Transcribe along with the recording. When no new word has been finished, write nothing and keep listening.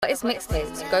hottest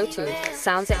mixtapes, go to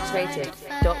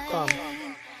soundsxrated.com.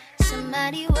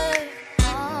 Somebody work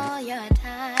all your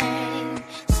time.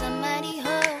 Somebody who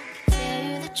can tell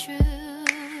you the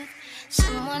truth.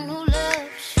 Someone who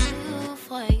loves you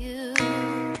for you.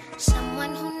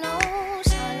 Someone who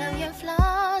knows all of your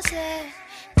flaws, yeah.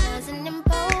 Doesn't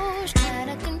impose, try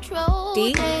to control.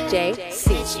 DJ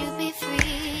C. Let you be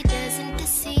free, doesn't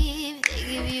deceive. They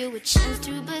give you a chance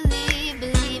to believe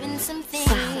in something.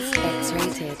 Sounds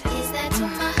X-rated. Is that too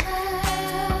much?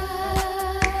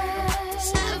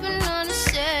 I've been on a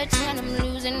search and I'm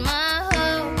losing my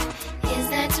hope. Is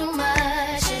that too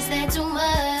much? Is that too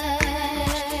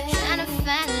much? Trying to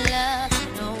find love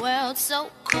in a world so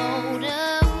cold.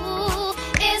 Ooh,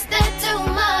 is that too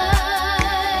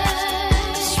much?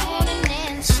 Just want an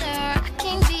answer. I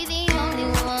can't be the only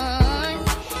one.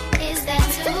 Is that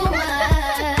too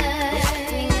much?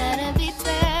 We gotta be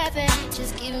perfect.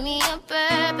 Just give me a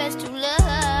purpose to love.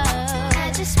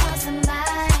 I just want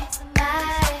somebody,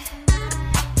 somebody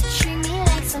to treat me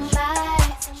like somebody,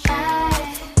 somebody.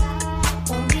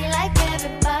 Won't be like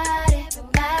everybody,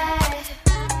 everybody.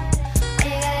 All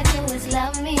you gotta do is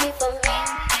love me for me.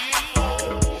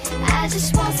 I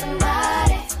just want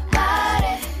somebody,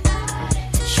 somebody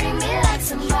to treat me like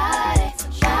somebody,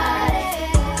 somebody.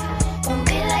 Won't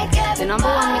be like everybody. The number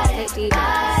one mixtape leader,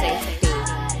 Safety.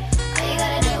 All you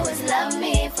gotta do is love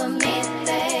me for me,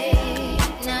 babe.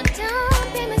 Now don't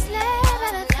be misled by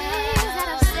the things that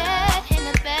I've said. In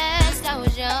the past, I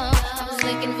was young, I was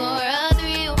looking for a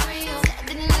thrill. That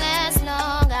didn't last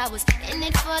long. I was in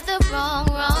it for the wrong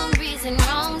reason,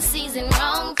 wrong season,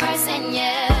 wrong person,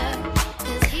 yeah.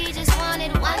 Cause he just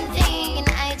wanted one thing and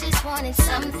I just wanted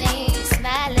something.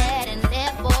 Smile at and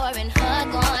live for and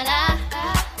hug on.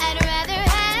 I'd rather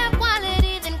have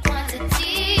quality than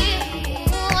quantity.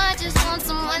 Ooh, I just want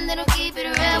someone that'll keep it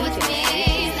real with me.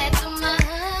 Is that too much?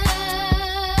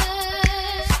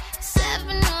 'Cause I've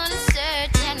been on a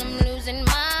search and I'm losing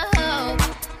my hope.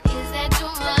 Is that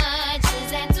too much?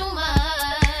 Is that too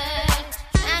much?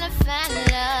 Trying to find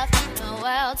love in a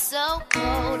world so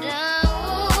cold.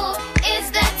 Ooh, is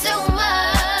that too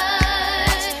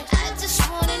much? I just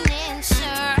want an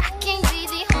answer. I can't be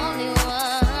the only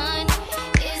one.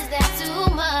 Is that too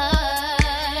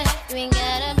much? You ain't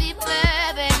gotta be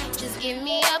perfect. Just give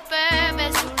me a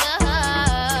purpose to love.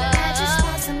 I just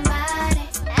want somebody.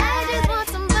 I just want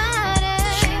somebody.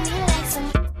 Treat me like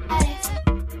somebody.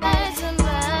 Like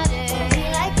somebody. Be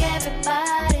like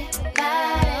everybody.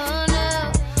 Oh no.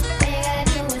 All you gotta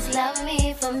do is love me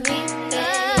for me,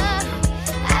 babe.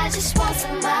 I just want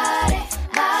somebody.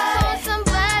 I want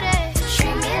somebody.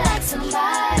 Treat me like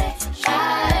somebody.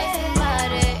 Like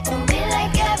somebody. Won't be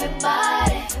like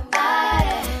everybody. All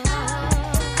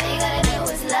you gotta do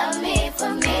is love me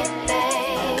for me,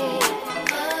 babe.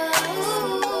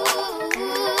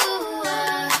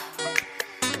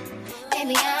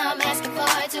 Maybe I'm asking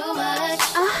for too much.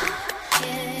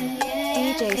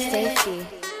 DJ Safety.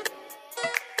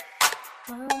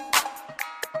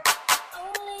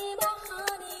 Only my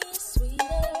honey is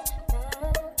sweeter than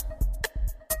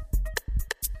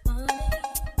honey.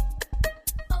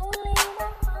 Only my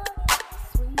honey is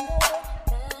sweeter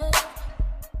than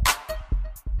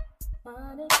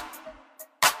honey.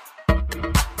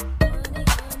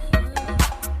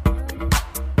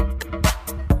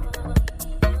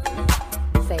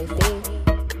 Safety.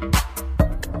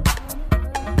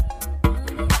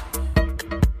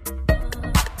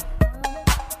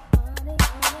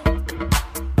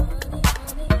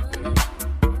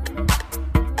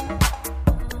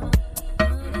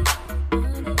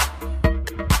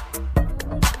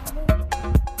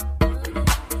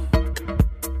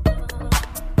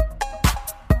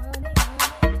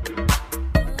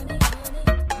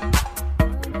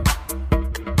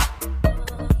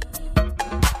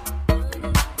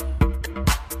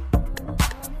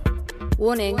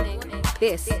 Warning,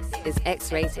 this is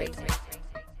X-rated.